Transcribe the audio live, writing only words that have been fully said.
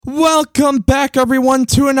Welcome back, everyone,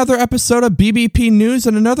 to another episode of BBP News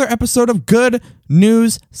and another episode of Good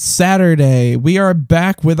News Saturday. We are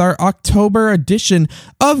back with our October edition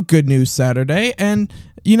of Good News Saturday, and,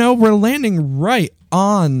 we're landing right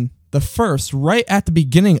on the first, right at the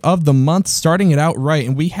beginning of the month, starting it out right,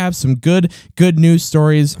 and we have some good news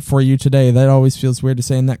stories for you today. That always feels weird to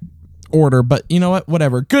say in that order, but you know what?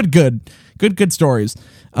 Whatever. Good stories.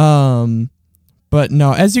 But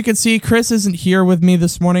no, as you can see, Chris isn't here with me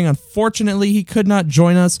this morning. Unfortunately, he could not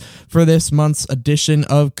join us for this month's edition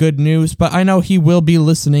of Good News, but I know he will be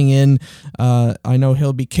listening in. I know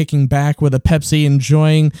he'll be kicking back with a Pepsi,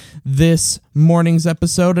 enjoying this morning's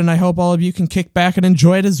episode, and I hope all of you can kick back and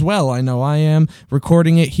enjoy it as well. I know I am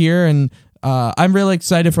recording it here, and I'm really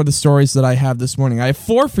excited for the stories that I have this morning. I have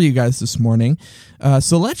 4 for you guys this morning,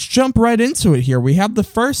 so let's jump right into it here. We have the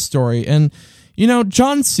first story, and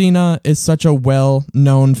John Cena is such a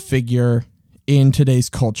well-known figure in today's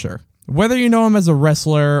culture. Whether you know him as a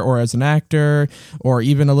wrestler or as an actor or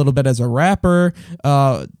even a little bit as a rapper,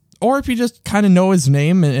 or if you just kind of know his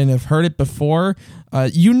name and have heard it before,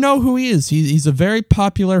 you know who he is. He's a very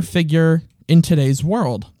popular figure in today's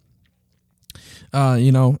world.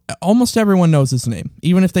 Almost everyone knows his name,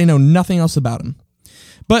 even if they know nothing else about him.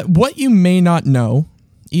 But what you may not know,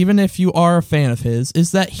 even if you are a fan of his,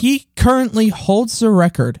 is that he currently holds the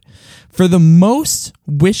record for the most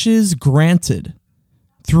wishes granted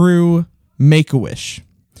through Make-A-Wish.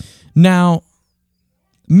 Now,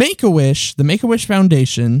 Make-A-Wish, the Make-A-Wish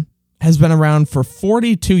Foundation, has been around for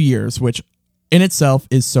 42 years, which in itself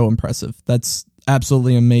is so impressive. That's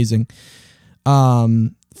absolutely amazing.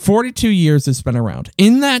 42 years it's been around.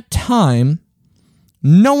 In that time,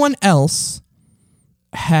 no one else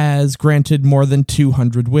has granted more than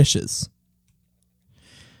 200 wishes.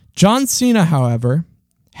 John Cena, however,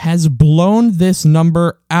 has blown this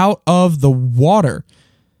number out of the water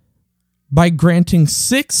by granting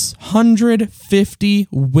 650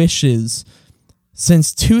 wishes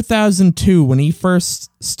since 2002, when he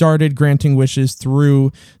first started granting wishes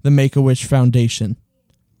through the Make-A-Wish Foundation.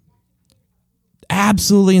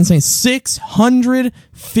 Absolutely insane.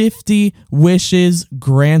 650 wishes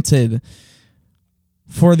granted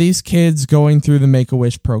for these kids going through the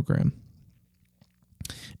Make-A-Wish program.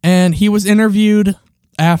 And he was interviewed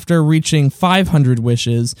after reaching 500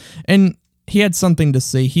 wishes, and he had something to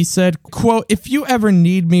say. He said, quote, "If you ever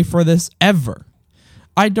need me for this ever,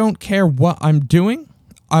 I don't care what I'm doing.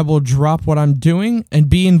 I will drop what I'm doing and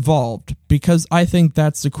be involved because I think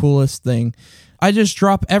that's the coolest thing. I just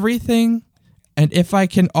drop everything, and if I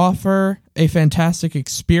can offer a fantastic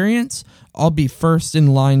experience, I'll be first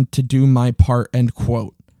in line to do my part," end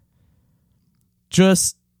quote.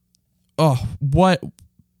 Just, what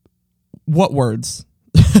words?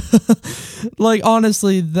 Like,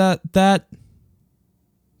 honestly, that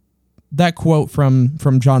quote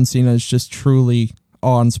from John Cena is just truly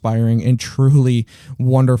awe-inspiring and truly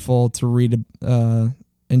wonderful to read and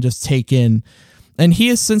just take in. And he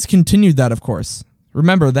has since continued that, of course.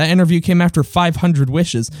 Remember, that interview came after 500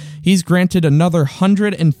 wishes. He's granted another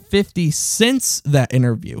 150 since that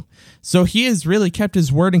interview. So he has really kept his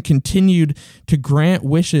word and continued to grant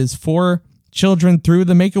wishes for children through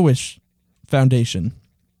the Make-A-Wish Foundation.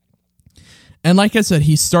 And like I said,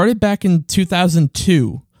 he started back in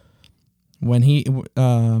 2002 when he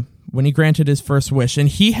granted his first wish. And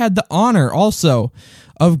he had the honor also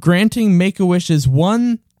of granting Make-A-Wish's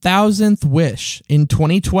 1,000th wish in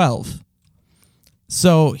 2012.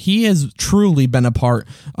 So he has truly been a part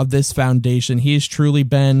of this foundation. He has truly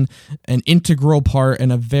been an integral part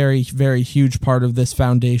and a very, very huge part of this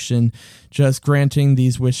foundation, just granting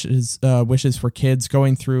these wishes for kids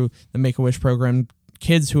going through the Make-A-Wish program,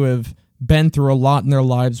 kids who have been through a lot in their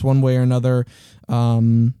lives one way or another,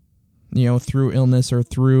 through illness or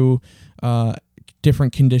through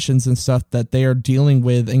different conditions and stuff that they are dealing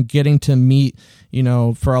with, and getting to meet,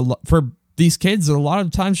 for these kids, a lot of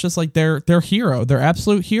times just like their hero, their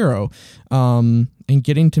absolute hero, and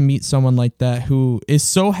getting to meet someone like that who is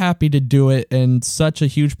so happy to do it and such a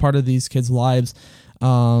huge part of these kids' lives,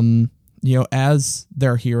 as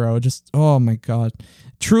their hero. Just, oh my God,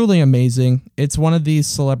 truly amazing. It's one of these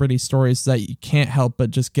celebrity stories that you can't help but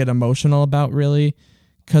just get emotional about, really,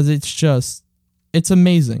 because it's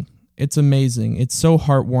amazing. It's amazing. It's so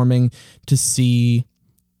heartwarming to see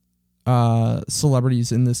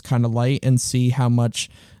celebrities in this kind of light and see how much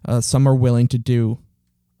some are willing to do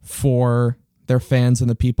for their fans and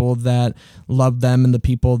the people that love them and the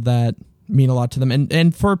people that mean a lot to them.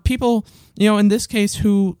 And for people, in this case,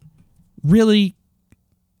 who really,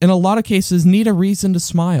 in a lot of cases, need a reason to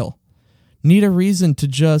smile, need a reason to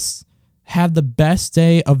just have the best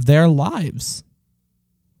day of their lives.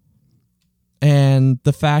 and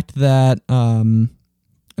the fact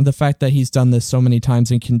that he's done this so many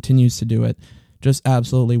times and continues to do it, just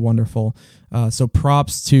absolutely wonderful. So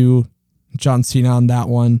props to John Cena on that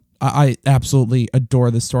one. I absolutely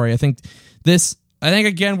adore this story. I think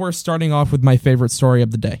again, we're starting off with my favorite story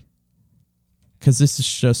of the day, because this is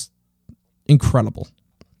just incredible.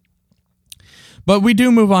 But we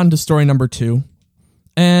do move on to story number 2,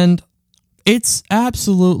 and it's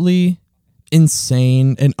absolutely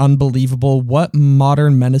insane and unbelievable what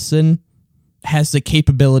modern medicine has the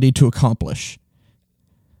capability to accomplish.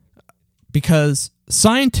 Because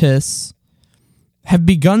scientists have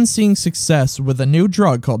begun seeing success with a new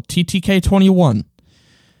drug called TTK21,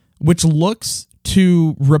 which looks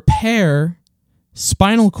to repair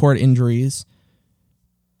spinal cord injuries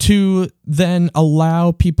to then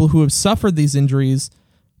allow people who have suffered these injuries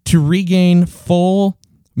to regain full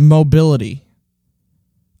mobility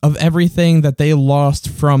of everything that they lost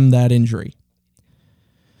from that injury.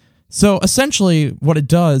 So essentially what it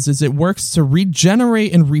does is it works to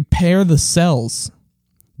regenerate and repair the cells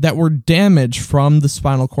that were damaged from the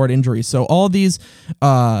spinal cord injury. So all these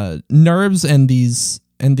nerves and these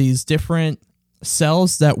different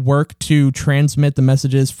cells that work to transmit the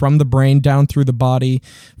messages from the brain down through the body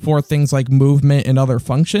for things like movement and other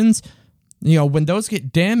functions, when those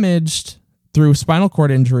get damaged through spinal cord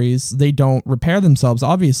injuries, they don't repair themselves,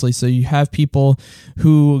 obviously. So you have people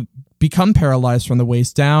who become paralyzed from the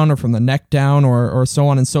waist down or from the neck down or so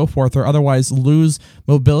on and so forth, or otherwise lose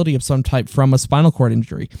mobility of some type from a spinal cord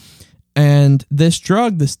injury. And this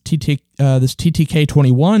drug, this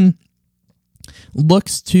TTK21,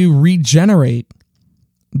 looks to regenerate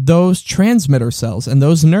those transmitter cells and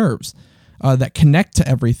those nerves that connect to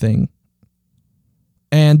everything.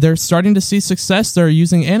 And they're starting to see success. They're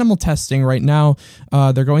using animal testing right now.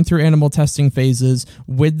 They're going through animal testing phases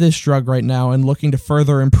with this drug right now and looking to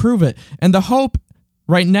further improve it. And the hope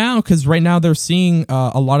right now, because right now they're seeing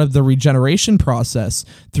a lot of the regeneration process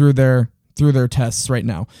through their tests right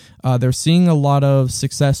now. They're seeing a lot of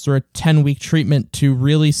success through a 10-week treatment to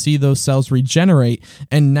really see those cells regenerate.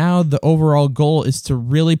 And now the overall goal is to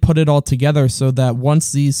really put it all together so that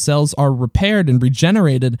once these cells are repaired and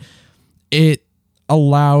regenerated, it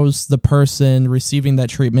allows the person receiving that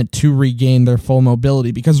treatment to regain their full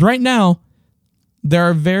mobility. Because right now, there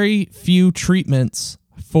are very few treatments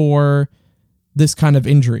for this kind of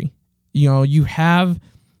injury. You have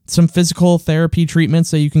some physical therapy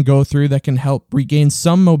treatments that you can go through that can help regain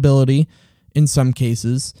some mobility in some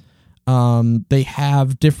cases. They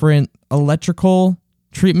have different electrical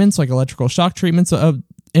treatments, like electrical shock treatments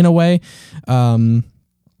in a way,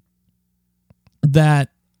 that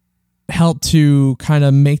help to kind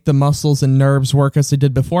of make the muscles and nerves work as they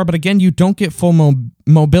did before. But again, you don't get full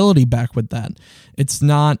mobility back with that. It's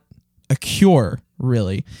not a cure,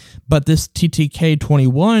 really. But this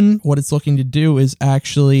TTK21, what it's looking to do is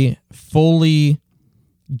actually fully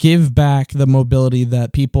give back the mobility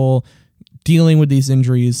that people dealing with these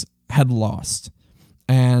injuries had lost.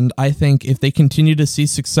 And I think if they continue to see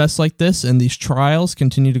success like this and these trials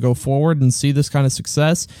continue to go forward and see this kind of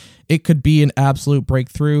success, it could be an absolute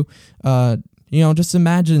breakthrough. Just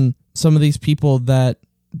imagine some of these people that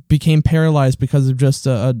became paralyzed because of just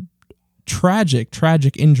a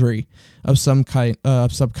tragic injury of some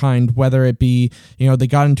kind, whether it be, they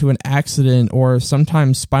got into an accident, or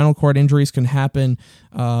sometimes spinal cord injuries can happen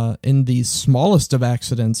in the smallest of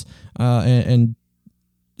accidents and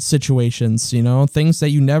situations, things that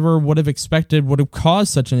you never would have expected would have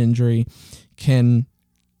caused such an injury can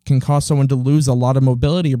cause someone to lose a lot of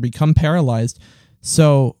mobility or become paralyzed.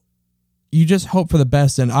 So you just hope for the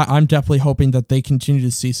best, and I'm definitely hoping that they continue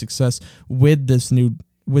to see success with this new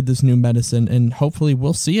medicine, and hopefully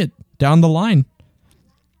we'll see it down the line.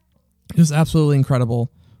 It's absolutely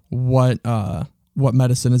incredible what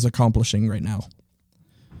medicine is accomplishing right now.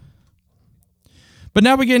 But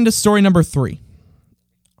now we get into story number 3.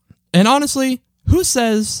 And honestly, who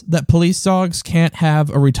says that police dogs can't have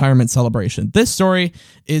a retirement celebration? This story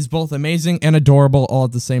is both amazing and adorable all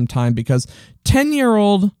at the same time, because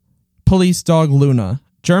 10-year-old police dog Luna,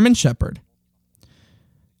 German Shepherd,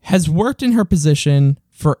 has worked in her position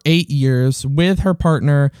for 8 years with her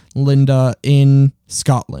partner Linda in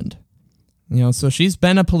Scotland. So she's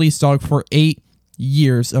been a police dog for 8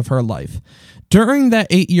 years of her life. During that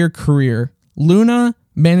 8-year career, Luna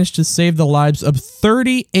managed to save the lives of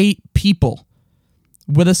 38 people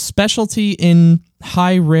with a specialty in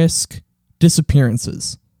high-risk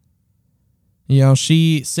disappearances.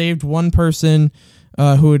 She saved one person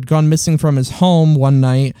who had gone missing from his home one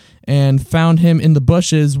night and found him in the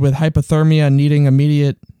bushes with hypothermia and needing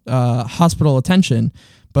immediate hospital attention.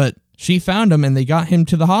 But she found him and they got him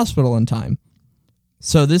to the hospital in time.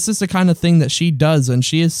 So this is the kind of thing that she does, and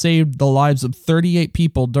she has saved the lives of 38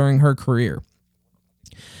 people during her career.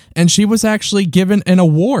 And she was actually given an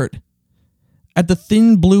award at the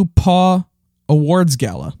Thin Blue Paw Awards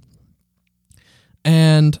Gala.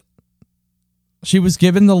 And she was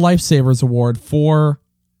given the Lifesavers Award for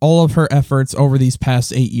all of her efforts over these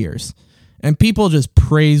past 8 years. And people just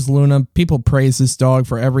praise Luna. People praise this dog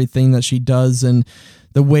for everything that she does and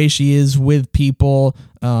the way she is with people.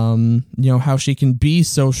 How she can be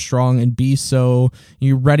so strong and be so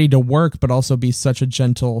ready to work, but also be such a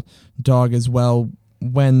gentle dog as well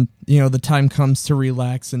when, the time comes to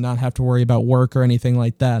relax and not have to worry about work or anything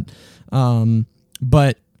like that.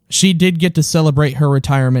 But she did get to celebrate her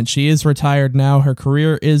retirement. She is retired now. Her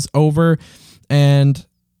career is over, and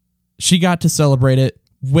she got to celebrate it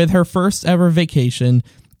with her first ever vacation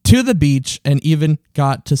to the beach and even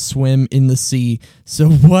got to swim in the sea. So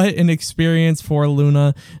what an experience for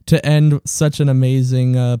Luna to end such an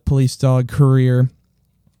amazing police dog career.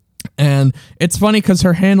 And it's funny because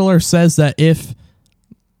her handler says that if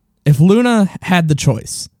Luna had the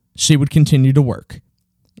choice, she would continue to work.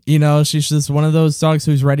 She's just one of those dogs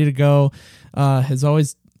who's ready to go, has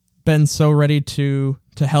always been so ready to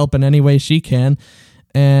help in any way she can,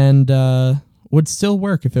 and would still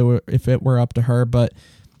work if it were up to her. But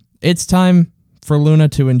it's time for Luna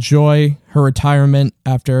to enjoy her retirement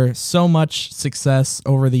after so much success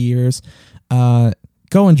over the years. Go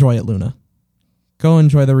enjoy it, Luna. Go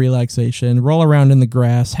enjoy the relaxation, roll around in the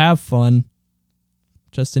grass, have fun.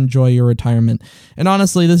 Just enjoy your retirement. And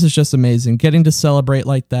honestly, this is just amazing. Getting to celebrate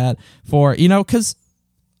like that for, because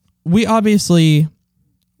we obviously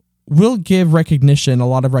will give recognition, a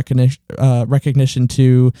lot of recognition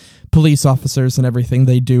to police officers and everything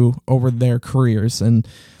they do over their careers and,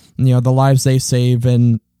 the lives they save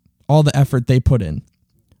and all the effort they put in.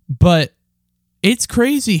 But it's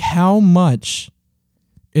crazy how much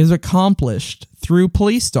is accomplished through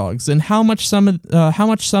police dogs and how much some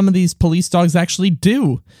of these police dogs actually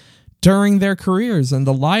do during their careers and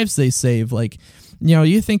the lives they save. Like,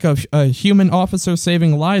 you think of a human officer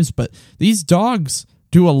saving lives, but these dogs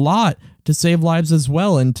do a lot to save lives as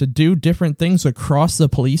well and to do different things across the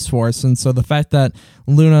police force. And so the fact that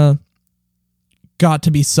Luna got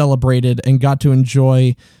to be celebrated and got to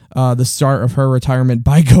enjoy the start of her retirement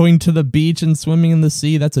by going to the beach and swimming in the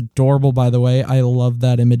sea. That's adorable, by the way. I love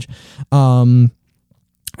that image.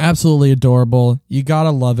 Absolutely adorable. You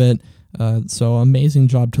gotta love it. So amazing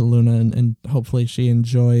job to Luna, and hopefully she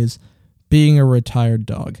enjoys being a retired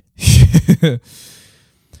dog.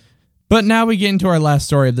 But now we get into our last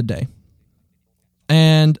story of the day.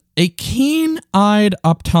 And a keen-eyed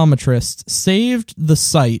optometrist saved the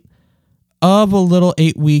sight of a little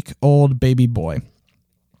 8-week-old baby boy.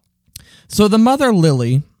 So the mother,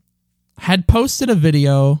 Lily, had posted a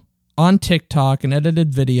video on TikTok, an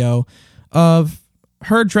edited video, of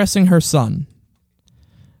her dressing her son.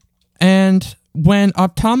 And when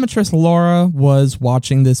optometrist Laura was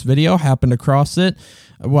watching this video, happened across it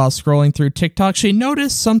while scrolling through TikTok, she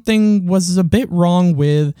noticed something was a bit wrong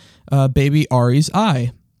with baby Ari's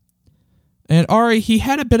eye. And Ari, he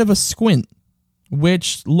had a bit of a squint,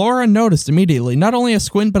 which Laura noticed immediately. Not only a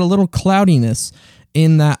squint, but a little cloudiness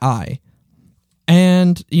in that eye.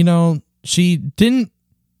 And, she didn't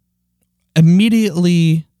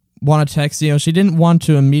immediately want to text, she didn't want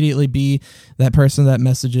to immediately be that person that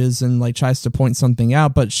messages and tries to point something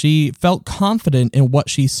out, but she felt confident in what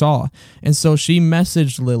she saw. And so she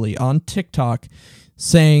messaged Lily on TikTok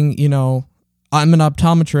saying, I'm an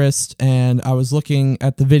optometrist and I was looking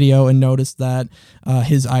at the video and noticed that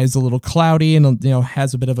his eye is a little cloudy and,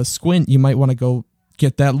 has a bit of a squint. You might want to go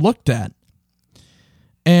get that looked at.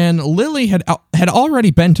 And Lily had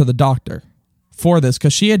already been to the doctor for this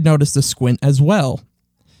because she had noticed the squint as well.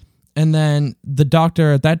 And then the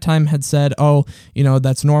doctor at that time had said,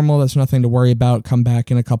 that's normal. That's nothing to worry about. Come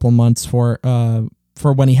back in a couple months for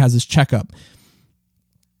when he has his checkup.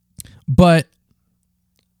 But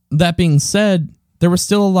that being said, there was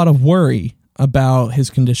still a lot of worry about his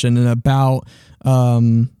condition and about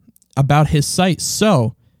his sight.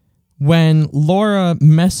 So when Laura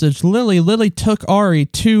messaged Lily, Lily took Ari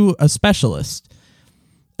to a specialist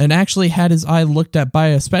and actually had his eye looked at by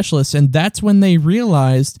a specialist. And that's when they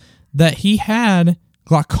realized that he had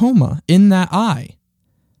glaucoma in that eye.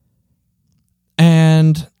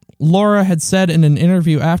 And Laura had said in an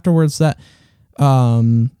interview afterwards that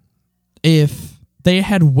if they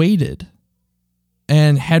had waited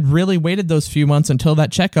and had really waited those few months until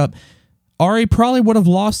that checkup, Ari probably would have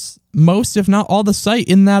lost most, if not all, the sight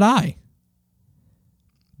in that eye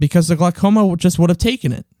because the glaucoma just would have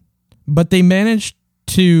taken it. But they managed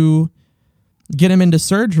to get him into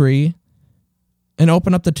surgery and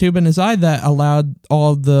open up the tube in his eye that allowed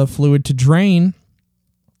all the fluid to drain,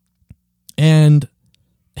 and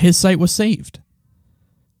his sight was saved.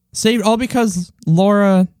 Saved all because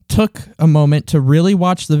Laura took a moment to really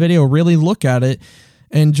watch the video, really look at it,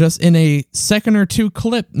 and just in a second or two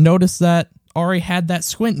clip, noticed that Ari had that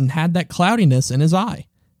squint and had that cloudiness in his eye,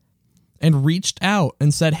 and reached out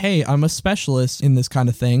and said, hey, I'm a specialist in this kind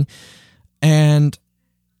of thing, and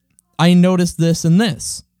I noticed this and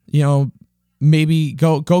this, maybe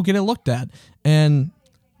go get it looked at. And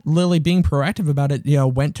Lily, being proactive about it,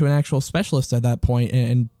 went to an actual specialist at that point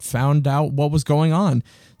and found out what was going on.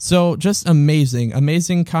 So just amazing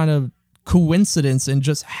kind of coincidence, and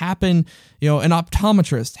just happened, an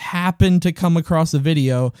optometrist happened to come across a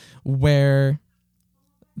video where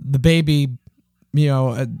the baby,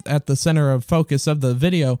 at the center of focus of the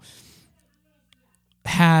video,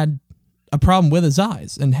 had a problem with his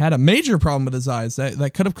eyes, and had a major problem with his eyes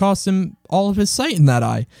that could have cost him all of his sight in that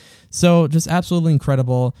eye. So just absolutely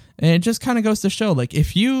incredible. And it just kind of goes to show, like,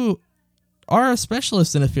 if you are a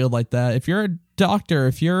specialist in a field like that, if you're a doctor,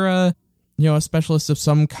 if you're a specialist of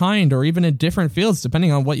some kind, or even in different fields,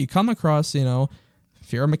 depending on what you come across,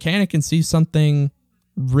 if you're a mechanic and see something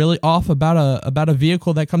really off about a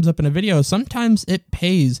vehicle that comes up in a video, sometimes it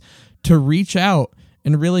pays to reach out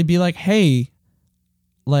and really be like, hey,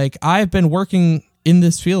 like, I've been working in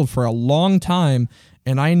this field for a long time,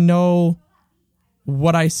 and I know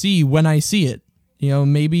what I see when I see it.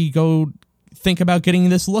 Maybe go think about getting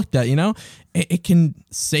this looked at. It can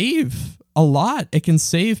save a lot. It can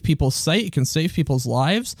save people's sight. It can save people's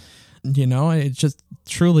lives. It's just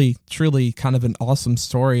truly kind of an awesome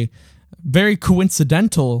story. Very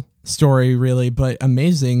coincidental story, really, but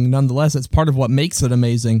amazing nonetheless. It's part of what makes it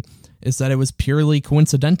amazing, is that it was purely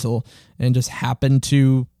coincidental and just happened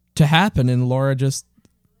to happen. And Laura just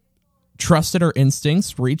trusted her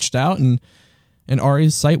instincts, reached out, and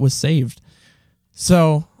Ari's sight was saved.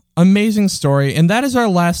 So, amazing story. And that is our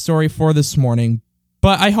last story for this morning.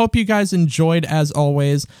 But I hope you guys enjoyed, as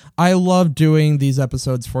always. I love doing these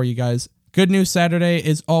episodes for you guys. Good News Saturday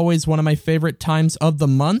is always one of my favorite times of the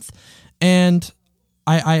month. And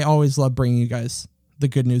I always love bringing you guys the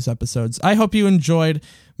good news episodes. I hope you enjoyed.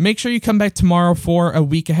 Make sure you come back tomorrow for a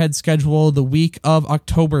week ahead schedule, the week of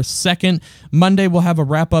October 2nd. Monday, we'll have a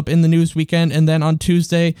wrap up in the news weekend. And then on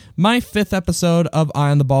Tuesday, my 5th episode of Eye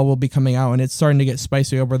on the Ball will be coming out. And it's starting to get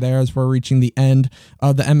spicy over there as we're reaching the end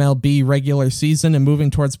of the MLB regular season and moving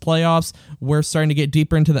towards playoffs. We're starting to get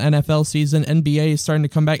deeper into the NFL season. NBA is starting to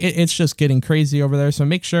come back. It's just getting crazy over there. So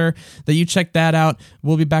make sure that you check that out.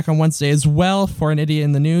 We'll be back on Wednesday as well for An Idiot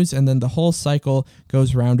in the News. And then the whole cycle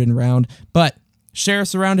goes round and round. But share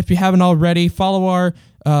us around if you haven't already. Follow our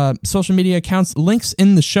social media accounts, links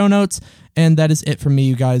in the show notes. And that is it for me,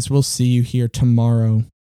 you guys. We'll see you here tomorrow.